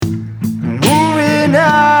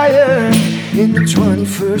in the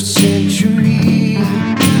 21st century.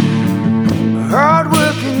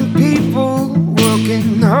 Hard-working people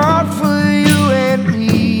working hard for you and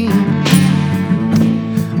me.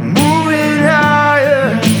 Moving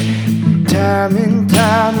higher, time and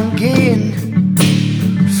time again.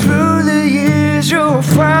 Through the years you'll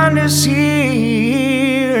find us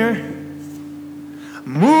here.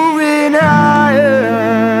 Moving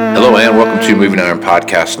higher. Hello and welcome to Moving Iron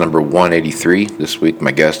Podcast number 183. This week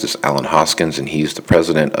my guest is Alan Hoskins, and he's the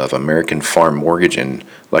president of American Farm Mortgage in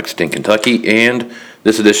Lexington, Kentucky. And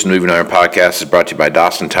this edition of Moving Iron Podcast is brought to you by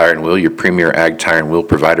Dawson Tire and Wheel, your premier ag tire and wheel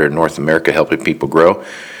provider in North America, helping people grow.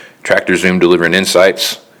 Tractor Zoom delivering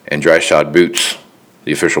insights, and Dry Shod Boots,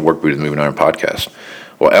 the official work boot of the Moving Iron Podcast.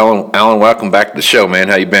 Well, Alan, welcome back to the show, man.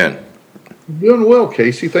 How you been? Doing well,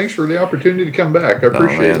 Casey. Thanks for the opportunity to come back. I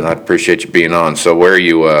appreciate it. I appreciate you being on. So where are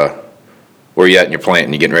you at in your plant?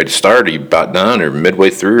 And you getting ready to start? Are you about done or midway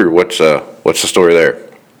through, or what's the story there?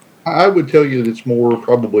 I would tell you that it's more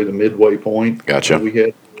probably the midway point. Gotcha. We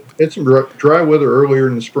had some dry weather earlier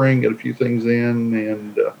in the spring, got a few things in,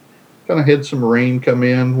 and kind of had some rain come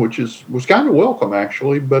in, which was kind of welcome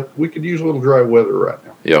actually, but we could use a little dry weather right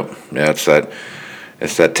now. Yep. Yeah,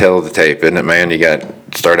 it's that tail of the tape, isn't it, man? You got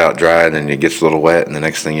start out dry, and then it gets a little wet, and the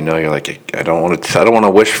next thing you know, you're like, I don't want to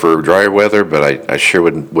wish for drier weather, but I sure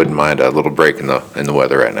wouldn't mind a little break in the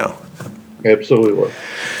weather right now. Absolutely.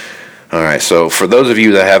 All right. So for those of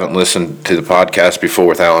you that haven't listened to the podcast before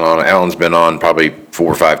with Alan on, Alan's been on probably 4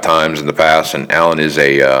 or 5 times in the past, and Alan is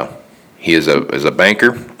a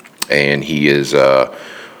banker, and he is a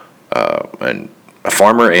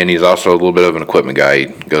farmer, and he's also a little bit of an equipment guy. He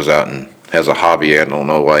goes out and has a hobby. I don't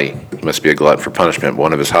know why he must be a glutton for punishment.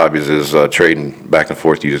 One of his hobbies is trading back and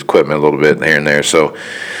forth used equipment a little bit here and there. So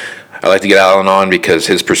I like to get Alan on because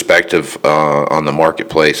his perspective on the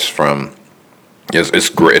marketplace it's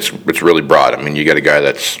great. It's really broad. I mean, you got a guy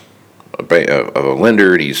that's a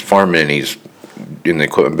lender, and he's farming, and he's in the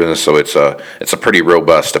equipment business. So it's a pretty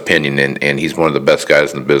robust opinion, and he's one of the best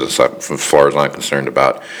guys in the business as far as I'm concerned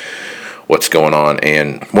about what's going on.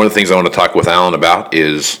 And one of the things I want to talk with Alan about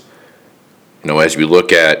is, as we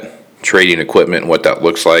look at trading equipment and what that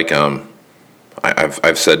looks like,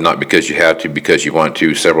 I've said not because you have to, because you want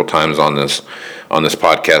to, several times on this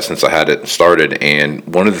podcast since I had it started. And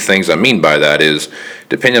one of the things I mean by that is,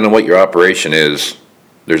 depending on what your operation is,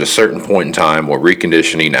 there's a certain point in time where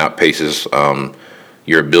reconditioning outpaces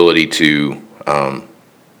your ability to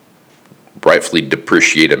rightfully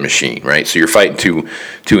depreciate a machine, right? So you're fighting two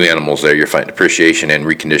animals there. You're fighting depreciation and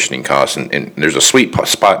reconditioning costs, and there's a sweet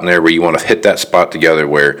spot in there where you want to hit that spot together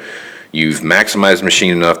where you've maximized the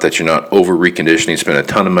machine enough that you're not over reconditioning, spend a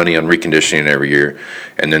ton of money on reconditioning every year,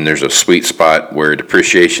 and then there's a sweet spot where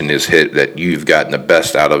depreciation is hit, that you've gotten the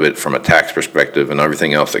best out of it from a tax perspective and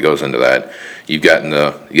everything else that goes into that. You've gotten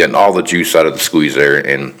all the juice out of the squeeze there,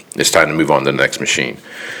 and it's time to move on to the next machine.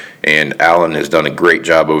 And Alan has done a great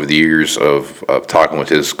job over the years of talking with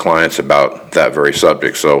his clients about that very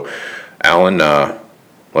subject. So, Alan,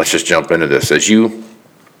 let's just jump into this. As you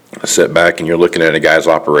sit back and you're looking at a guy's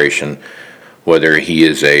operation, whether he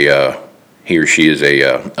or she is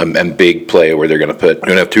a big player where they're going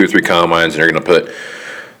to have 2 or 3 combines, and they're going to put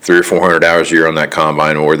 300 or 400 hours a year on that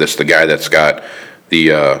combine, or that's the guy that's got the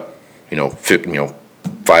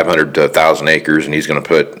 500 to 1,000 acres, and he's going to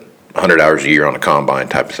put 100 hours a year on a combine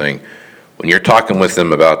type of thing. When you're talking with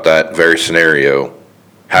them about that very scenario,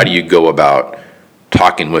 how do you go about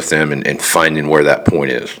talking with them and finding where that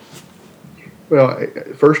point is? Well,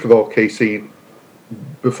 first of all, Casey,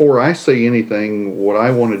 before I say anything, what I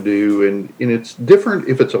want to do, and it's different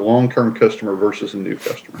if it's a long-term customer versus a new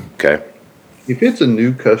customer. Okay. If it's a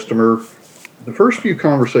new customer, the first few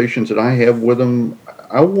conversations that I have with them,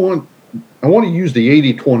 I want to use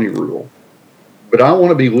the 80-20 rule. But I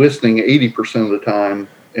want to be listening 80% of the time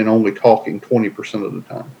and only talking 20% of the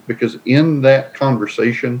time. Because in that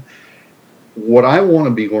conversation, what I want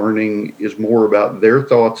to be learning is more about their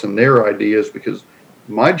thoughts and their ideas, because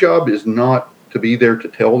my job is not to be there to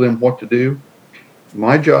tell them what to do.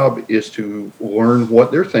 My job is to learn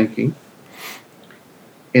what they're thinking.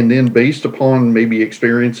 And then based upon maybe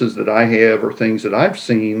experiences that I have or things that I've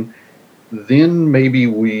seen, then maybe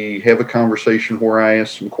we have a conversation where I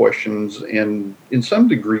ask some questions and, in some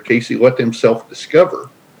degree, Casey, let them self-discover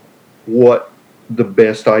what the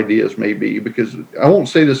best ideas may be. Because I won't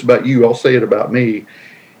say this about you, I'll say it about me.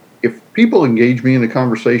 If people engage me in a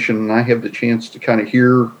conversation and I have the chance to kind of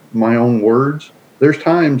hear my own words, there's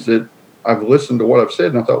times that I've listened to what I've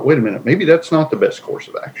said and I thought, wait a minute, maybe that's not the best course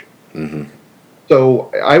of action. Mm-hmm. So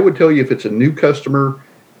I would tell you, if it's a new customer,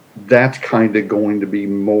 that's kind of going to be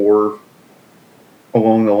more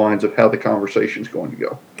along the lines of how the conversation is going to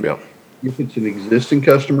go. Yeah. If it's an existing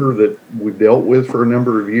customer that we've dealt with for a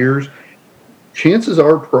number of years, chances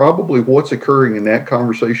are probably what's occurring in that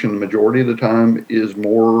conversation the majority of the time is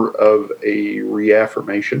more of a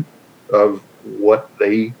reaffirmation of what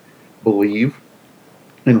they believe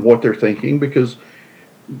and what they're thinking. Because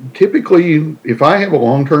typically, if I have a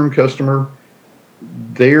long-term customer,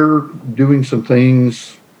 they're doing some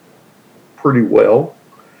things pretty well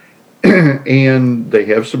and they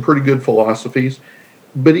have some pretty good philosophies.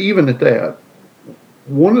 But even at that,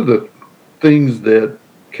 one of the things that,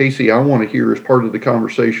 Casey, I want to hear as part of the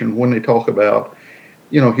conversation when they talk about,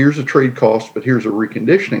 here's a trade cost, but here's a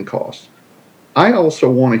reconditioning cost. I also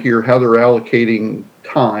want to hear how they're allocating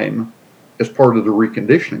time as part of the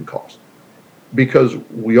reconditioning cost. Because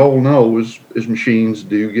we all know as machines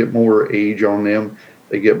do get more age on them,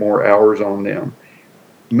 they get more hours on them.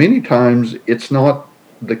 Many times it's not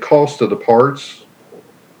the cost of the parts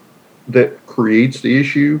that creates the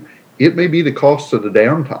issue. It may be the cost of the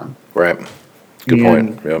downtime. Right. Good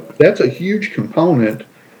point. Yep. That's a huge component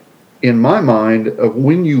in my mind of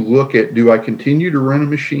when you look at, do I continue to rent a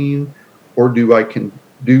machine or do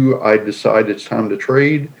I decide it's time to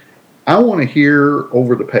trade? I want to hear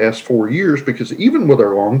over the past 4 years, because even with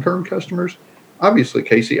our long-term customers, obviously,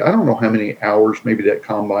 Casey, I don't know how many hours maybe that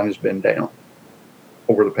combine has been down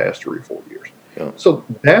over the past 3 or 4 years. Yeah. So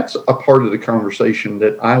that's a part of the conversation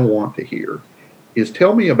that I want to hear is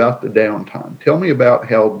tell me about the downtime. Tell me about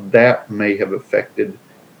how that may have affected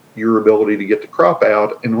your ability to get the crop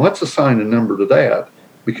out, and let's assign a number to that,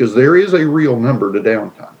 because there is a real number to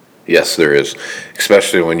downtime. Yes, there is,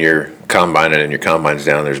 especially when you're combining and your combine's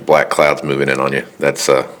down. There's black clouds moving in on you. That's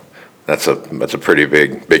a pretty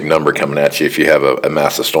big number coming at you if you have a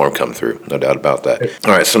massive storm come through. No doubt about that.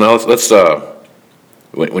 All right, so now let's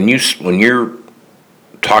when you're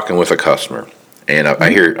talking with a customer, and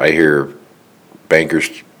I hear bankers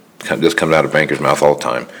just coming out of bankers' mouth all the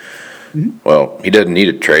time. Mm-hmm. Well, he doesn't need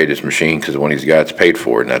to trade his machine because when he's got it's paid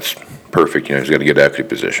for, and that's perfect. He's got a good equity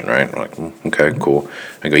position, right? I'm like, okay, cool.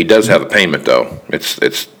 I go, he does have a payment though.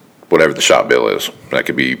 It's whatever the shop bill is. That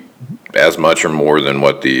could be as much or more than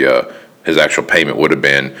what the his actual payment would have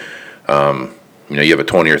been. You have a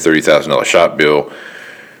 $20,000 or $30,000 shop bill.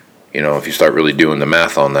 If you start really doing the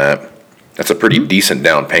math on that, that's a pretty decent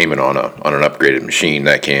down payment on an upgraded machine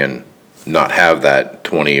that can not have that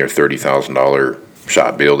 $20,000 or $30,000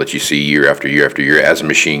 shop bill that you see year after year after year as a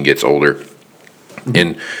machine gets older.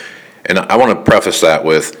 Mm-hmm. And I want to preface that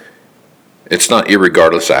with, it's not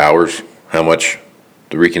irregardless of hours, how much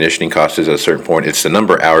the reconditioning cost is at a certain point. It's the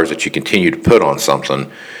number of hours that you continue to put on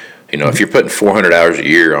something. If you're putting 400 hours a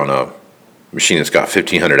year on a machine that's got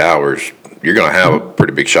 1,500 hours, you're going to have a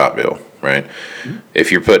pretty big shop bill, right? Mm-hmm.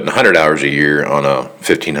 If you're putting 100 hours a year on a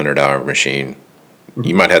 1,500 hour machine,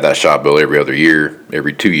 you might have that shop bill every other year,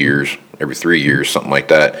 every 2 years, every 3 years, something like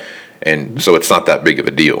that. And so it's not that big of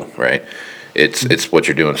a deal, right? It's what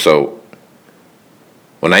you're doing. So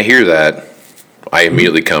when I hear that, I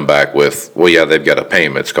immediately come back with, well, yeah, they've got a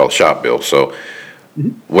payment. It's called shop bill. So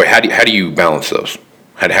how do you balance those?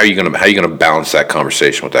 How are you going to balance that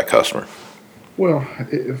conversation with that customer? Well,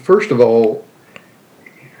 first of all,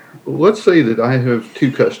 let's say that I have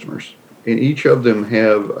 2 customers, and each of them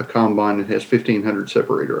have a combine that has 1,500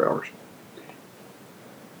 separator hours.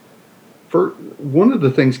 For one of the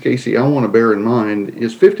things, Casey, I want to bear in mind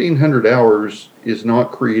is 1,500 hours is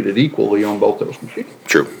not created equally on both those machines.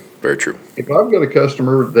 True. Very true. If I've got a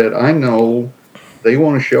customer that I know they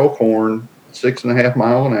want to shell corn 6.5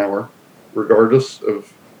 miles an hour, regardless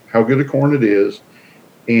of how good a corn it is,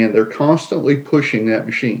 and they're constantly pushing that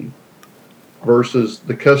machine, versus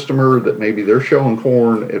the customer that maybe they're shelling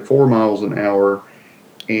corn at 4 miles an hour,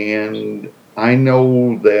 and I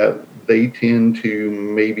know that they tend to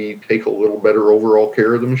maybe take a little better overall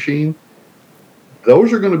care of the machine.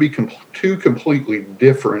 Those are going to be 2 completely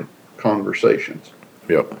different conversations.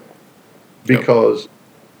 Yep. Because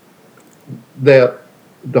that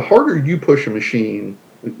the harder you push a machine,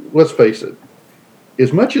 let's face it,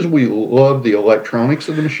 as much as we love the electronics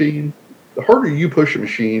of the machine, the harder you push a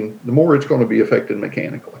machine, the more it's going to be affected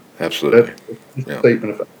mechanically. Absolutely. That's a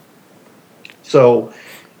statement of fact. So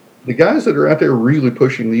the guys that are out there really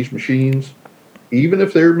pushing these machines, even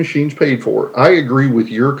if their machine's paid for, I agree with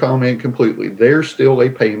your comment completely. There's still a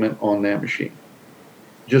payment on that machine.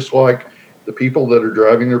 Just like the people that are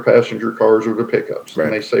driving their passenger cars or their pickups. Right.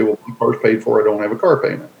 And they say, well, my car's paid for, I don't have a car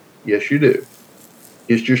payment. Yes, you do.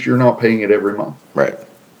 It's just you're not paying it every month. Right.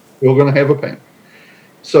 You're going to have a payment.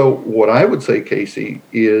 So what I would say, Casey,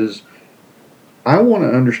 is I want to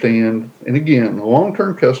understand, and again, a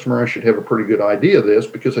long-term customer, I should have a pretty good idea of this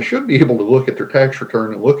because I should be able to look at their tax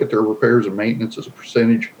return and look at their repairs and maintenance as a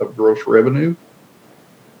percentage of gross revenue.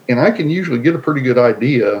 And I can usually get a pretty good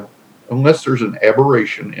idea, unless there's an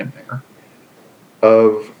aberration in there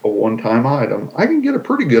of a one-time item, I can get a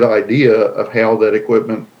pretty good idea of how that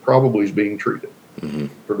equipment probably is being treated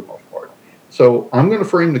for the most part. So I'm going to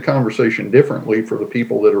frame the conversation differently for the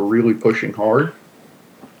people that are really pushing hard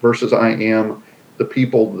versus I am the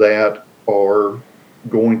people that are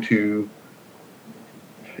going to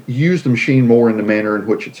use the machine more in the manner in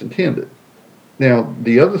which it's intended. Now,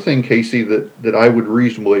 the other thing, Casey, that I would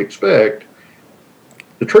reasonably expect,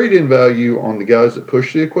 the trade-in value on the guys that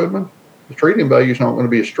push the equipment, the trade-in value is not going to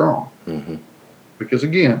be as strong. Because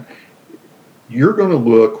again, you're going to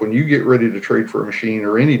look, when you get ready to trade for a machine,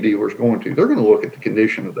 or any dealer's going to, they're going to look at the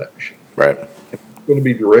condition of that machine. Right. It's going to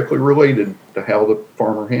be directly related to how the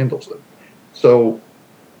farmer handles it. So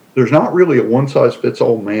there's not really a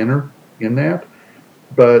one-size-fits-all manner in that,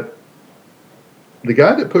 but the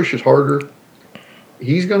guy that pushes harder,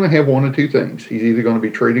 he's going to have one of two things. He's either going to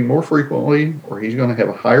be trading more frequently, or he's going to have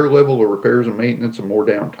a higher level of repairs and maintenance and more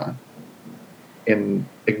downtime. And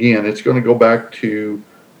again, it's going to go back to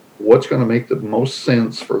what's going to make the most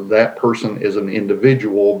sense for that person as an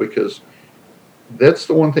individual, because that's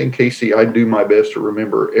the one thing, Casey, I do my best to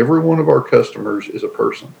remember. Every one of our customers is a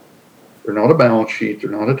person. They're not a balance sheet.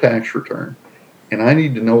 They're not a tax return. And I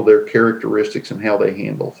need to know their characteristics and how they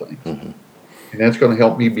handle things. And that's going to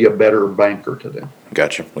help me be a better banker to them.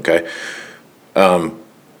 Gotcha. Okay.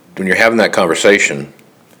 When you're having that conversation,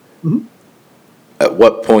 at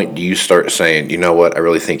what point do you start saying, you know what, I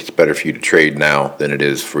really think it's better for you to trade now than it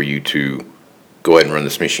is for you to go ahead and run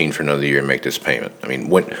this machine for another year and make this payment? I mean,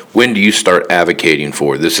 when do you start advocating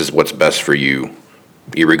for this is what's best for you,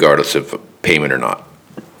 regardless of payment or not?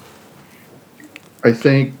 I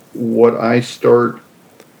think what I start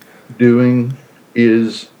doing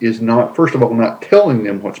is not, first of all, not telling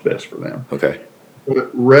them what's best for them. Okay.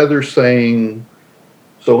 But rather saying,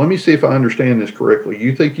 so let me see if I understand this correctly.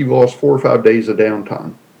 You think you've lost 4 or 5 days of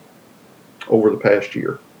downtime over the past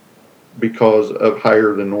year because of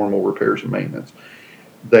higher than normal repairs and maintenance.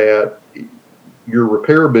 That your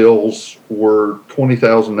repair bills were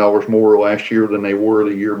 $20,000 more last year than they were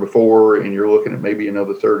the year before, and you're looking at maybe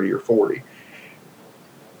another 30 or 40.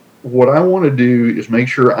 What I want to do is make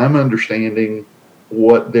sure I'm understanding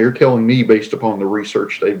what they're telling me based upon the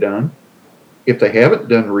research they've done. If they haven't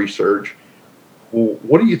done research, well,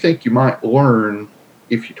 what do you think you might learn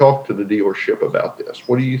if you talk to the dealership about this?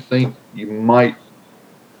 What do you think you might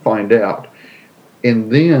find out?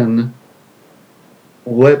 And then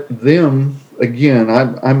let them, again,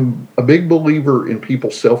 I'm a big believer in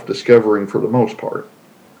people self-discovering for the most part,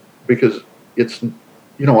 because it's, I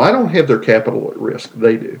don't have their capital at risk.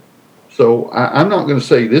 They do. So I'm not going to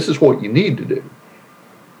say this is what you need to do.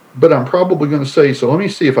 But I'm probably going to say, so let me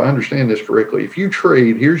see if I understand this correctly. If you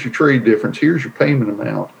trade, here's your trade difference, here's your payment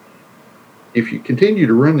amount. If you continue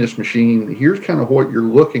to run this machine, here's kind of what you're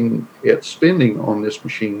looking at spending on this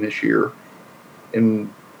machine this year.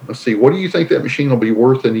 And let's see, what do you think that machine will be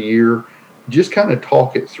worth in a year? Just kind of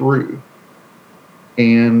talk it through.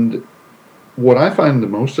 And what I find the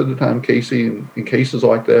most of the time, Casey, in cases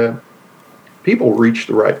like that, people reach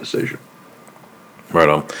the right decision. Right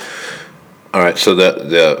on. All right, so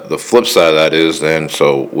the flip side of that is then,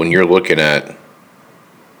 so when you're looking at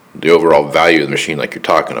the overall value of the machine like you're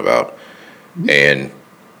talking about, and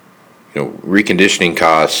reconditioning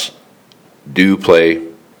costs do play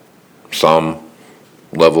some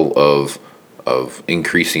level of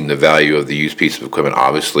increasing the value of the used piece of equipment.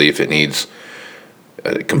 Obviously, if it needs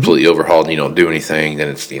completely overhauled and you don't do anything, then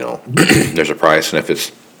it's there's a price, and if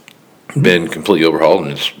it's been completely overhauled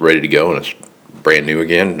and it's ready to go and it's brand new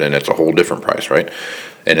again, then it's a whole different price, right?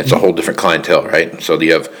 And it's a whole different clientele, right? So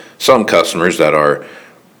you have some customers that are,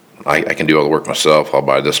 I can do all the work myself. I'll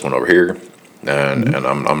buy this one over here, and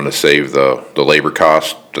I'm going to save the labor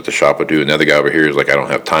cost that the shop would do. And the other guy over here is like, I don't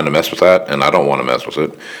have time to mess with that, and I don't want to mess with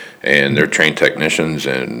it. And they're trained technicians,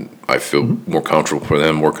 and I feel more comfortable for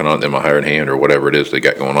them working on it than my hired hand or whatever it is they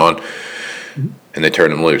got going on. And they turn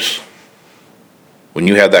them loose. When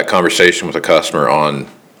you have that conversation with a customer on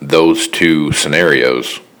those two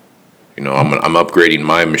scenarios, I'm upgrading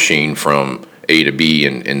my machine from A to B,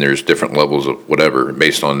 and there's different levels of whatever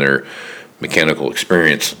based on their mechanical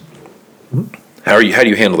experience. How do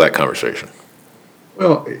you handle that conversation?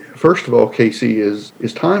 Well, first of all, Casey, as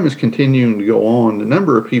time is continuing to go on, the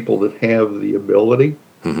number of people that have the ability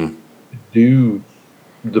to do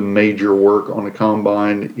the major work on a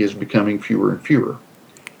combine is becoming fewer and fewer.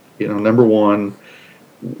 Number one,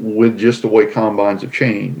 with just the way combines have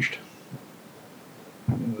changed.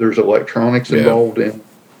 There's electronics involved in.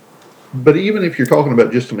 But even if you're talking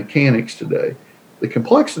about just the mechanics today, the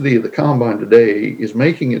complexity of the combine today is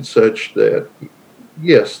making it such that,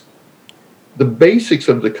 yes, the basics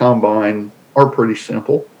of the combine are pretty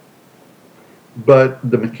simple, but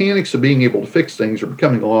the mechanics of being able to fix things are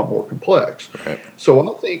becoming a lot more complex. Right.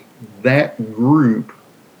 So I think that group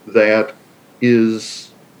that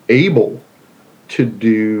is able to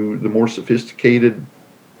do the more sophisticated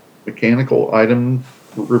mechanical item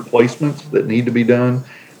replacements that need to be done,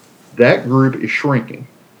 that group is shrinking.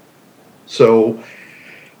 So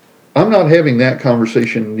I'm not having that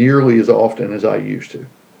conversation nearly as often as I used to.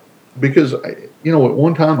 Because, at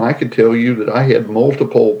one time I could tell you that I had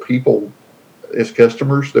multiple people as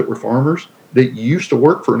customers that were farmers that used to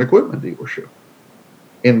work for an equipment dealership.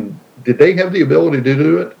 And did they have the ability to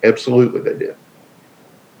do it? Absolutely they did.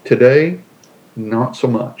 Today, not so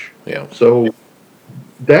much. Yeah. So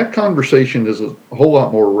that conversation is a whole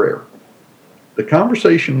lot more rare. The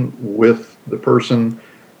conversation with the person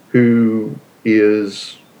who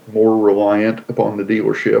is more reliant upon the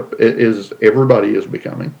dealership, is everybody is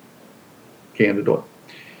becoming, candidly.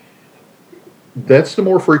 That's the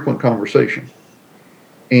more frequent conversation.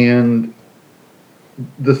 And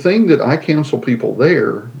the thing that I counsel people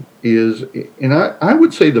there is, and I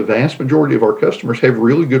would say the vast majority of our customers have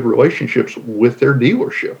really good relationships with their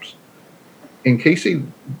dealerships. And Casey,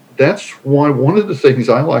 that's one of the things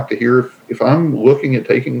I like to hear if I'm looking at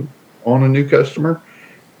taking on a new customer.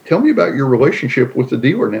 Tell me about your relationship with the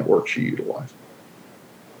dealer networks you utilize.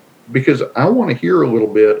 Because I want to hear a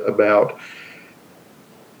little bit about,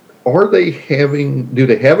 do they have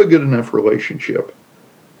a good enough relationship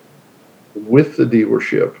with the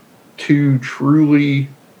dealership to truly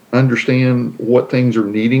understand what things are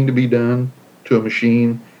needing to be done to a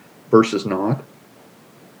machine versus not?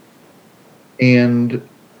 And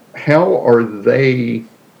how are they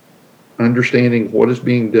understanding what is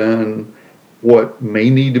being done, what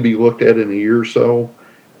may need to be looked at in a year or so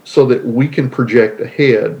that we can project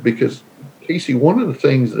ahead? Because, Casey, one of the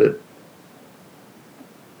things that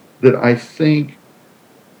I think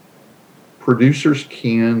producers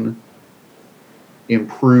can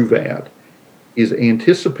improve at is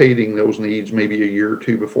anticipating those needs maybe a year or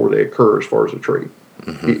two before they occur as far as a trade.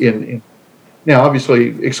 Mm-hmm. Now,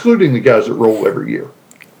 obviously, excluding the guys that roll every year.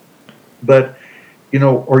 But,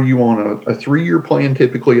 are you on a 3-year plan,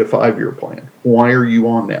 typically a 5-year plan? Why are you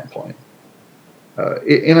on that plan?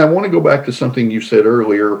 And I want to go back to something you said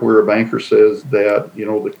earlier where a banker says that,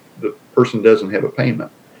 the person doesn't have a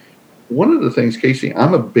payment. One of the things, Casey,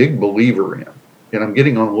 I'm a big believer in, and I'm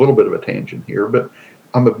getting on a little bit of a tangent here, but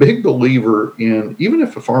I'm a big believer in, even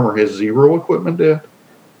if a farmer has zero equipment debt,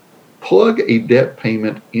 plug a debt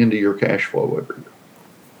payment into your cash flow every year.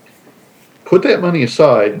 Put that money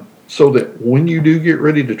aside so that when you do get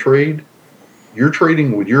ready to trade, you're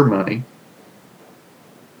trading with your money.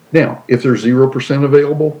 Now, if there's 0%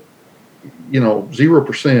 available,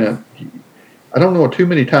 0%, I don't know too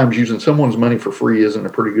many times using someone's money for free isn't a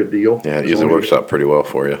pretty good deal. Yeah, it usually works out pretty well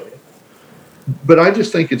for you. But I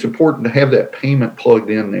just think it's important to have that payment plugged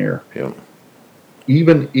in there. Yeah.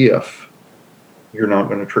 Even if you're not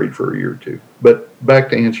going to trade for a year or two. But back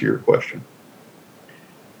to answer your question.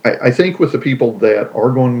 I think with the people that are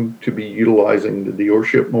going to be utilizing the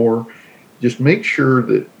dealership more, just make sure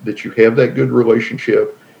that you have that good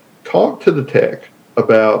relationship. Talk to the tech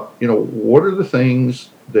about, what are the things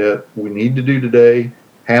that we need to do today,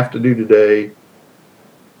 have to do today,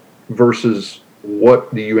 versus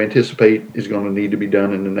what do you anticipate is going to need to be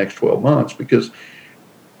done in the next 12 months? Because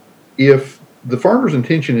if the farmer's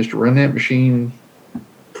intention is to run that machine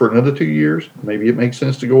for another 2 years, maybe it makes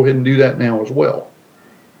sense to go ahead and do that now as well.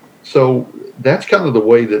 So that's kind of the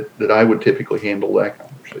way that I would typically handle that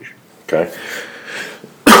conversation. Okay.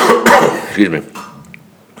 Excuse me.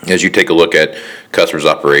 As you take a look at customers'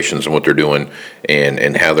 operations and what they're doing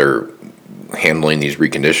and how they're handling these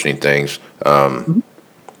reconditioning things,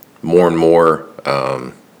 more and more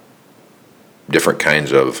different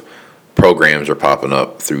kinds of programs are popping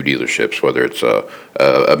up through dealerships, whether it's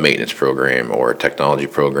a maintenance program or a technology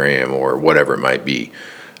program or whatever it might be.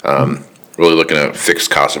 Really looking at fixed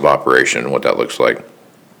cost of operation and what that looks like,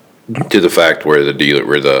 to the fact where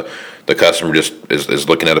the customer just is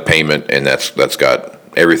looking at a payment, and that's got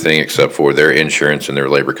everything except for their insurance and their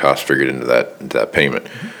labor costs figured into that payment.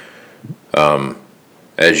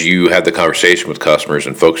 As you have the conversation with customers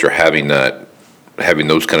and folks are having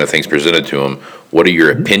those kind of things presented to them, what are your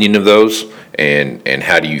opinion of those, and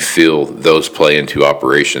how do you feel those play into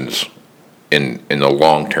operations in the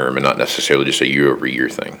long term and not necessarily just a year-over-year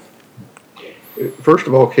thing? first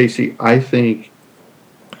of all, Casey, I think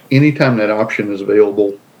anytime that option is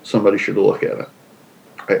available, somebody should look at it.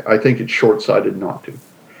 I think it's short-sighted not to.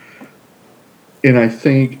 And I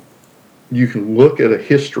think you can look at a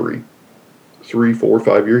history, 3, 4,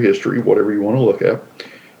 5 year history, whatever you want to look at.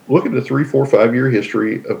 Look at the 3, 4, 5 year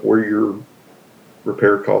history of where your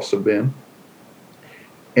repair costs have been.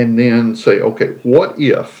 And then say, okay, what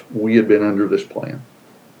if we had been under this plan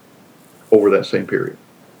over that same period?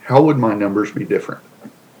 How would my numbers be different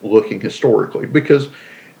looking historically? Because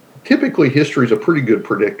typically history is a pretty good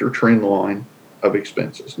predictor, trend line of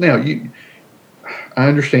expenses. Now, I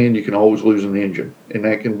understand you can always lose an engine, and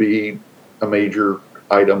that can be a major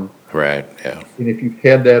item. Right, yeah. And if you've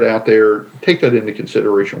had that out there, take that into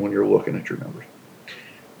consideration when you're looking at your numbers.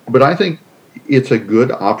 But I think it's a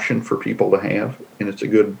good option for people to have, and it's a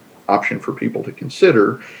good option for people to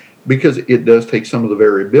consider because it does take some of the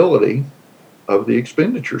variability of the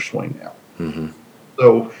expenditure swing out. Mm-hmm.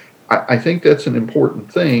 So I think that's an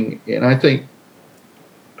important thing, and I think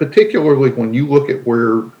particularly when you look at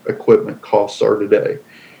where equipment costs are today,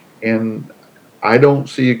 and I don't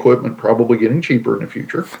see equipment probably getting cheaper in the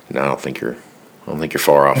future. No, I don't think you're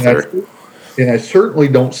far off there. And I certainly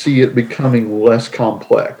don't see it becoming less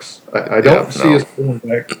complex. I don't see us going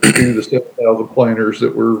back to the 7,000 planners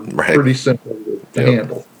that were pretty simple to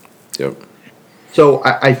handle. Yep. So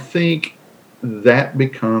I think that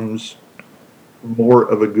becomes more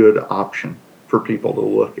of a good option for people to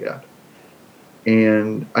look at.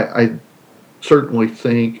 And I certainly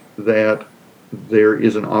think that there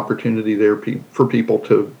is an opportunity there for people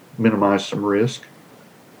to minimize some risk.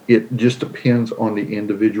 It just depends on the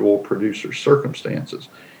individual producer's circumstances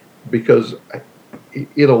because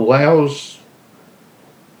it allows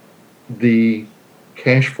the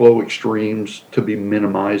cash flow extremes to be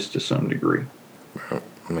minimized to some degree. That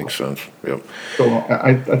makes sense. Yep. So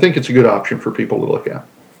I think it's a good option for people to look at.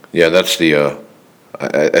 Yeah, that's the.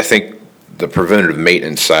 I think the preventative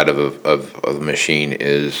maintenance side of a machine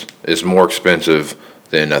is more expensive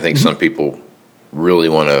than I think some people really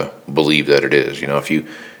want to believe that it is. You know, if you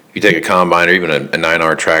take a combine or even a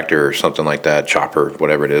 9R tractor or something like that, chopper,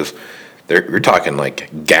 whatever it is, you're talking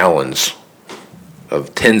like gallons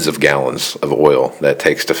of tens of gallons of oil that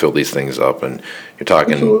takes to fill these things up, and you're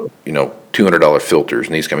talking, you know, $200 filters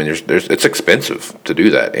and these. I mean, it's expensive to do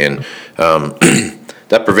that, and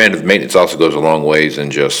that preventative maintenance also goes a long ways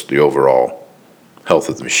in just the overall health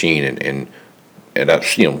of the machine, and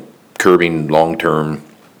that's, you know, curbing long-term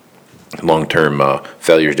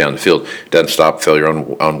failures down the field. It doesn't stop failure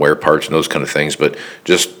on wear parts and those kind of things, but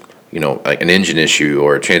just, you know, like an engine issue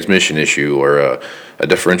or a transmission issue or a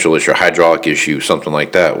differential issue, a hydraulic issue, something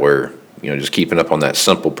like that, where, you know, just keeping up on that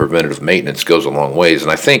simple preventative maintenance goes a long ways.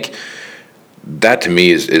 And I think that to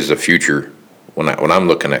me is the future when I'm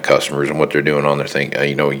looking at customers and what they're doing on their thing.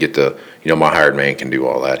 You know, we get my hired man can do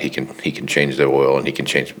all that. He can change the oil and he can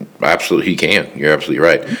change. Absolutely, he can. You're absolutely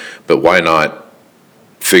right. But why not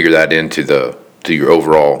figure that into your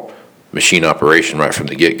overall machine operation right from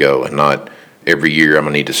the get-go, and not every year I'm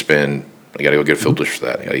gonna need to spend, I gotta go get filters for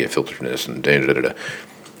that, I gotta get filters for this, and da-da-da-da.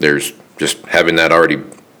 There's just having that already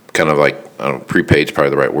kind of like, I don't know, prepaid is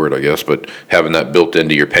probably the right word, I guess, but having that built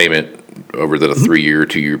into your payment over the 3-year,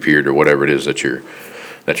 2-year period or whatever it is that you're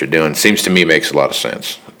doing, seems to me makes a lot of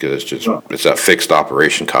sense, because it's that fixed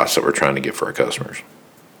operation cost that we're trying to get for our customers.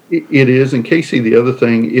 It is. And Casey, the other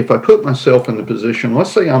thing, if I put myself in the position,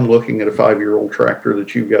 let's say I'm looking at a 5-year-old tractor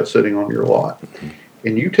that you've got sitting on your lot,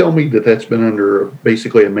 and you tell me that that's been under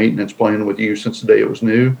basically a maintenance plan with you since the day it was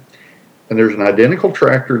new, and there's an identical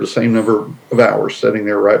tractor, the same number of hours sitting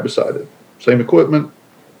there right beside it, same equipment,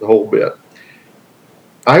 the whole bit.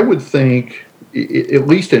 I would think, at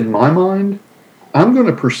least in my mind, I'm going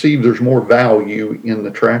to perceive there's more value in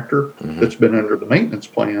the tractor that's been under the maintenance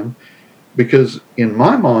plan, because in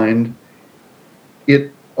my mind,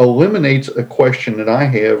 it eliminates a question that I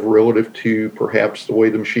have relative to perhaps the way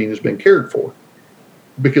the machine has been cared for.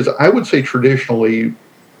 Because I would say traditionally,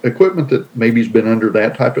 equipment that maybe has been under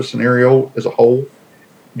that type of scenario as a whole,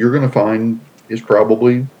 you're going to find is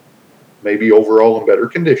probably maybe overall in better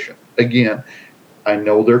condition. Again, I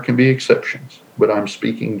know there can be exceptions, but I'm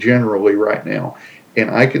speaking generally right now. And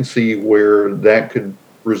I can see where that could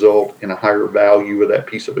result in a higher value of that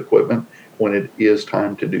piece of equipment when it is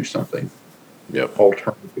time to do something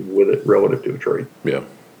alternative with it relative to a trade. Yeah.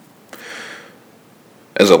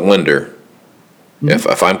 As a lender,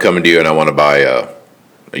 if I'm coming to you and I want to buy a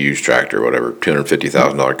used tractor or whatever,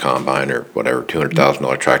 $250,000 combine or whatever,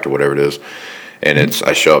 $200,000 tractor, whatever it is, and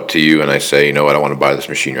I show up to you and I say, you know what, I want to buy this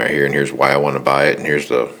machine right here, and here's why I want to buy it, and here's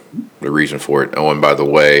the reason for it. Oh, and by the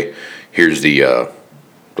way, here's the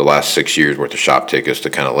the last 6 years worth of shop tickets to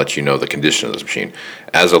kind of let you know the condition of this machine.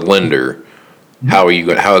 As a lender, how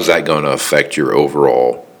is that going to affect your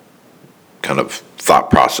overall kind of thought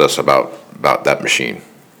process about that machine?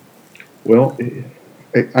 Well,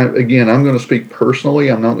 again, I'm going to speak personally.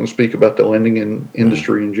 I'm not going to speak about the lending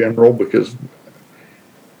industry in general because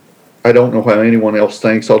I don't know how anyone else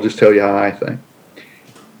thinks. I'll just tell you how I think.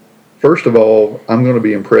 First of all, I'm going to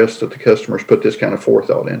be impressed that the customers put this kind of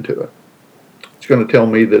forethought into it. It's going to tell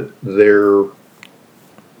me that they're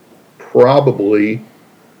probably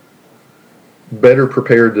better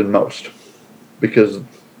prepared than most because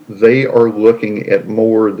they are looking at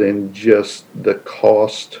more than just the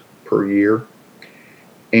cost per year.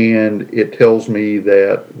 And it tells me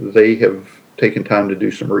that they have taken time to do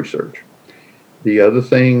some research. The other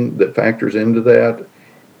thing that factors into that,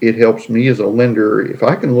 it helps me as a lender if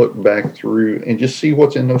I can look back through and just see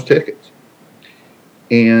what's in those tickets.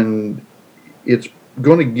 And it's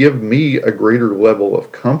going to give me a greater level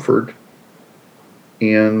of comfort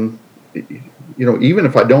in, even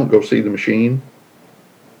if I don't go see the machine,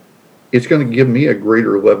 it's going to give me a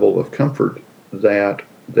greater level of comfort that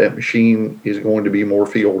that machine is going to be more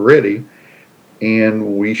field ready,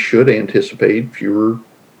 and we should anticipate fewer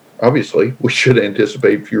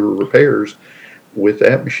repairs with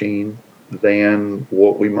that machine than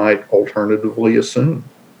what we might alternatively assume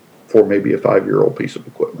for maybe a 5-year-old piece of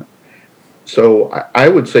equipment. So I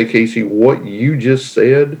would say, Casey, what you just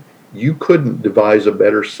said, you couldn't devise a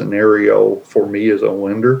better scenario for me as a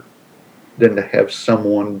lender than to have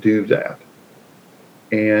someone do that.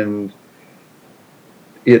 And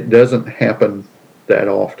it doesn't happen that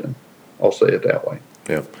often. I'll say it that way.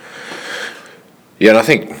 Yeah. Yeah, and I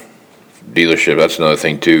think dealership, that's another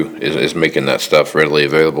thing too, is making that stuff readily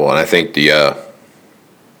available. And I think the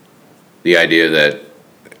idea that,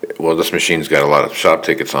 well, this machine's got a lot of shop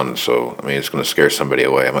tickets on it, so I mean it's going to scare somebody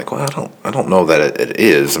away. I'm like, well, I don't know that it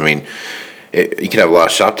is. I mean, you could have a lot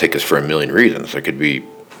of shop tickets for a million reasons. There could be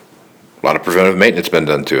a lot of preventive maintenance been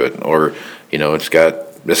done to it, or it's got.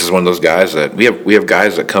 This is one of those guys that we have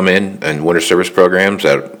guys that come in and winter service programs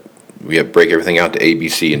that we have break everything out to A, B,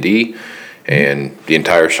 C, and D, and the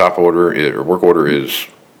entire shop order or work order is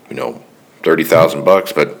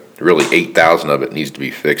 $30,000, but really 8,000 of it needs to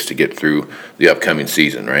be fixed to get through the upcoming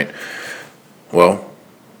season, right? Well,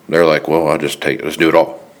 they're like, well, let's do it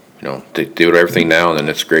all. Do everything now, and then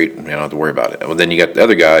it's great. And I don't have to worry about it. Well, then you got the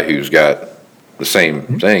other guy who's got the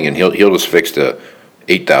same thing, and he'll just fix the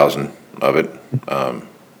 8,000 of it.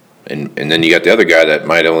 And then you got the other guy that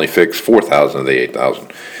might only fix 4,000 of the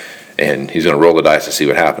 8,000, and he's going to roll the dice to see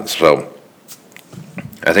what happens. So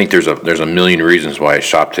I think there's a million reasons why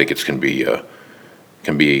shop tickets can be.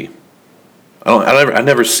 I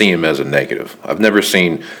never see them as a negative. I've never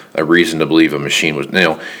seen a reason to believe a machine was.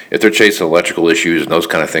 If they're chasing electrical issues and those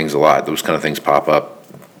kind of things a lot, those kind of things pop up.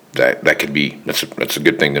 That could be that's a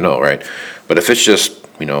good thing to know, right? But if it's just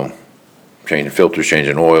changing filters,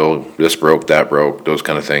 changing oil, this broke, that broke, those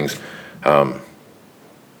kind of things.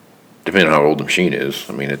 Depending on how old the machine is,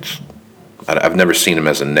 I mean, I've never seen them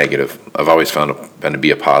as a negative. I've always found them to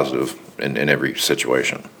be a positive in every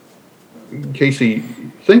situation. Casey,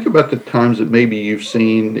 think about the times that maybe you've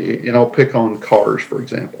seen, and I'll pick on cars, for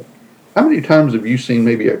example. How many times have you seen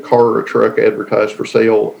maybe a car or a truck advertised for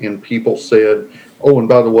sale and people said, oh, and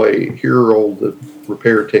by the way, here are all the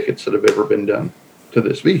repair tickets that have ever been done to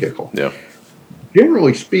this vehicle? Yeah.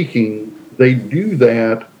 Generally speaking, they do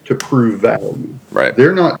that to prove value. Right.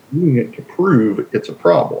 They're not doing it to prove it's a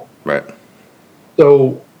problem. Right.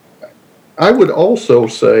 So I would also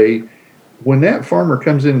say when that farmer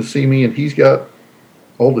comes in to see me and he's got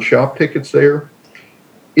all the shop tickets there,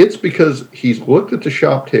 it's because he's looked at the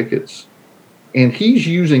shop tickets and he's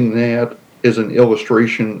using that as an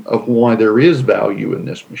illustration of why there is value in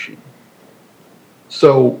this machine.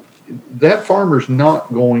 So that farmer's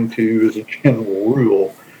not going to, as a general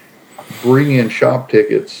rule, bring in shop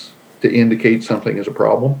tickets to indicate something is a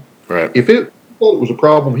problem. Right. If it thought it was a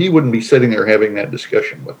problem, he wouldn't be sitting there having that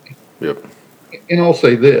discussion with me. Yep. And I'll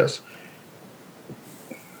say this.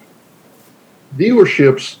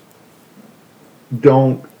 Dealerships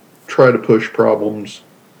don't try to push problems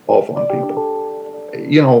off on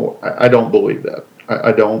people. I don't believe that.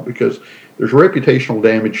 I don't, because there's reputational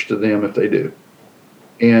damage to them if they do.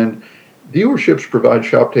 And dealerships provide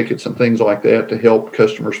shop tickets and things like that to help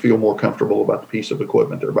customers feel more comfortable about the piece of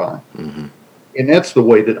equipment they're buying. Mm-hmm. And that's the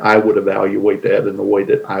way that I would evaluate that and the way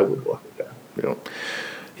that I would look at that.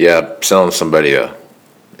 Yeah, selling somebody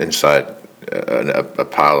inside a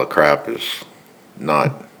pile of crap is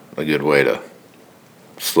not a good way to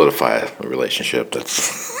solidify a relationship.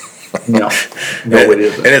 That's No, it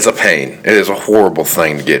isn't. And it's a pain. It is a horrible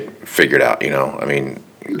thing to get figured out, I mean,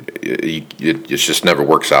 it just never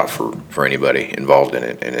works out for anybody involved in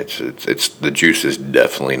it, and it's the juice is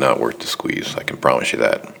definitely not worth the squeeze. I can promise you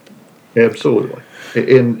that. Absolutely.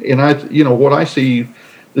 And I, what I see,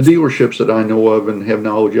 the dealerships that I know of and have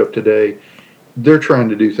knowledge of today, they're trying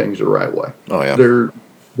to do things the right way. Oh yeah.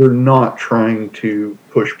 They're not trying to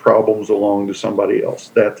push problems along to somebody else.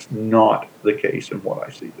 That's not the case in what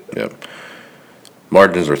I see today. Yep.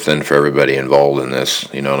 Margins are thin for everybody involved in this.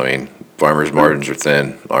 You know what I mean? Farmers' margins are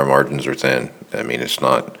thin. Our margins are thin. I mean, it's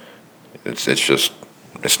not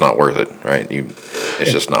worth it, right?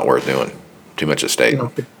 It's just not worth doing. Too much at stake.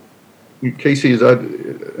 Casey,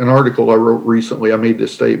 an article I wrote recently, I made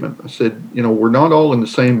this statement. I said, we're not all in the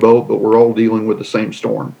same boat, but we're all dealing with the same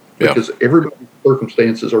storm. Because everybody's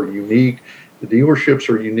circumstances are unique. The dealerships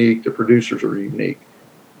are unique. The producers are unique.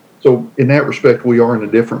 So in that respect, we are in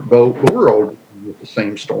a different boat, but we're all dealing with the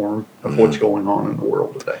same storm of what's going on in the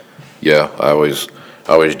world today. Yeah, I always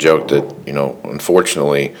joke that,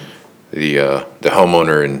 unfortunately, the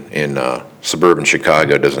homeowner in suburban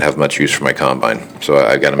Chicago doesn't have much use for my combine, so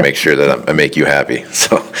I got to make sure that I make you happy.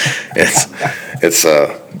 So it's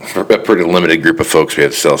a pretty limited group of folks we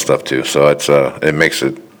have to sell stuff to. So it makes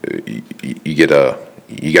it you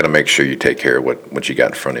got to make sure you take care of what you got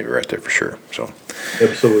in front of you right there for sure. So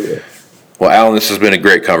absolutely. Well, Alan, this has been a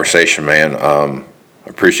great conversation, man. I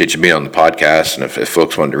appreciate you being on the podcast, and if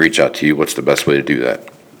folks wanted to reach out to you, what's the best way to do that?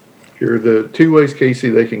 Sure. The two ways, Casey,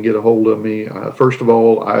 they can get a hold of me. First of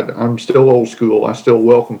all, I'm still old school. I still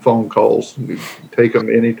welcome phone calls. Take them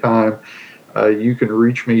anytime. You can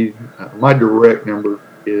reach me. My direct number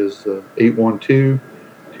is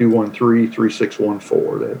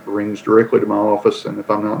 812-213-3614. That rings directly to my office, and if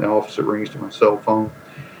I'm not in the office, it rings to my cell phone.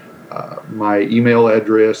 My email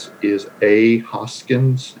address is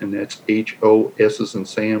ahoskins, and that's HOS as in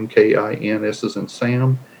Sam, KINS as in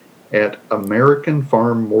Sam, at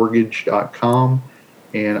AmericanFarmMortgage.com.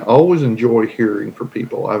 And I always enjoy hearing from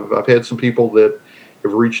people. I've had some people that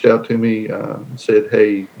have reached out to me and said,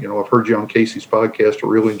 hey, I've heard you on Casey's podcast. I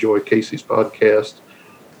really enjoy Casey's podcast.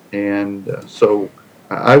 And so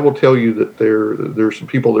I will tell you that there's some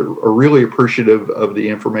people that are really appreciative of the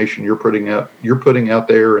information you're putting out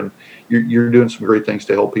there, and you're doing some great things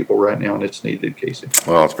to help people right now, and it's needed, Casey.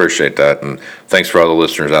 Well, I appreciate that, and thanks for all the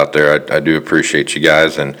listeners out there. I do appreciate you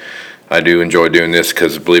guys, and I do enjoy doing this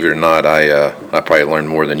because, believe it or not, I probably learn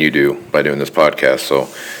more than you do by doing this podcast. So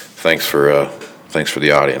thanks for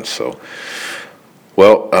the audience. So.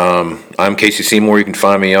 Well, I'm Casey Seymour. You can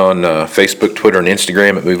find me on Facebook, Twitter, and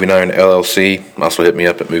Instagram at Moving Iron LLC. Also hit me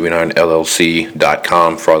up at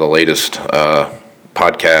movingironllc.com for all the latest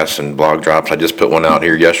podcasts and blog drops. I just put one out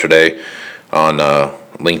here yesterday on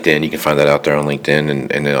LinkedIn. You can find that out there on LinkedIn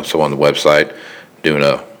and then also on the website. Doing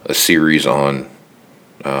a series on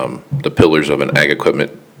the pillars of an ag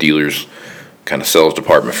equipment dealer's kind of sales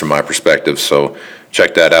department from my perspective. So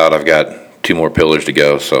check that out. I've got 2 more pillars to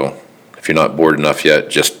go. So if you're not bored enough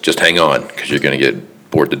yet, just hang on, because you're going to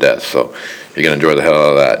get bored to death. So you're going to enjoy the hell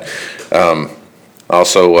out of that.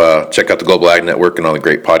 Also, check out the Global Ag Network and all the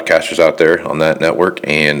great podcasters out there on that network.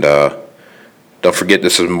 And don't forget,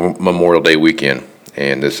 this is Memorial Day weekend.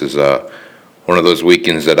 And this is one of those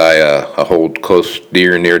weekends that I hold close,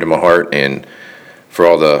 dear and near to my heart. And for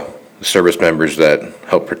all the service members that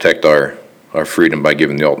help protect our freedom by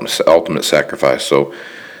giving the ultimate sacrifice. So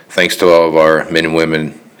thanks to all of our men and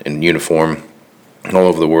women in uniform all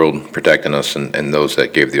over the world protecting us, and those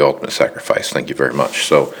that gave the ultimate sacrifice. Thank you very much.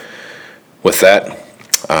 So with that,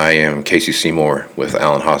 I am Casey Seymour with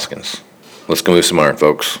Alan Hoskins. Let's go move some iron,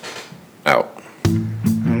 folks. Out.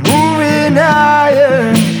 Moving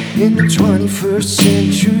higher in the 21st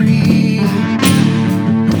century.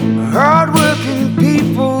 Hard-working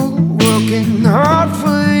people working hard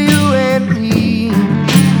for you and me.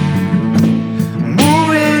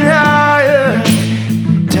 Moving higher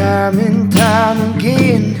time and time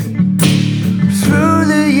again. Through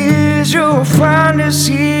the years you'll find us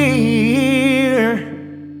here.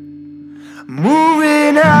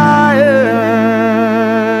 Moving higher.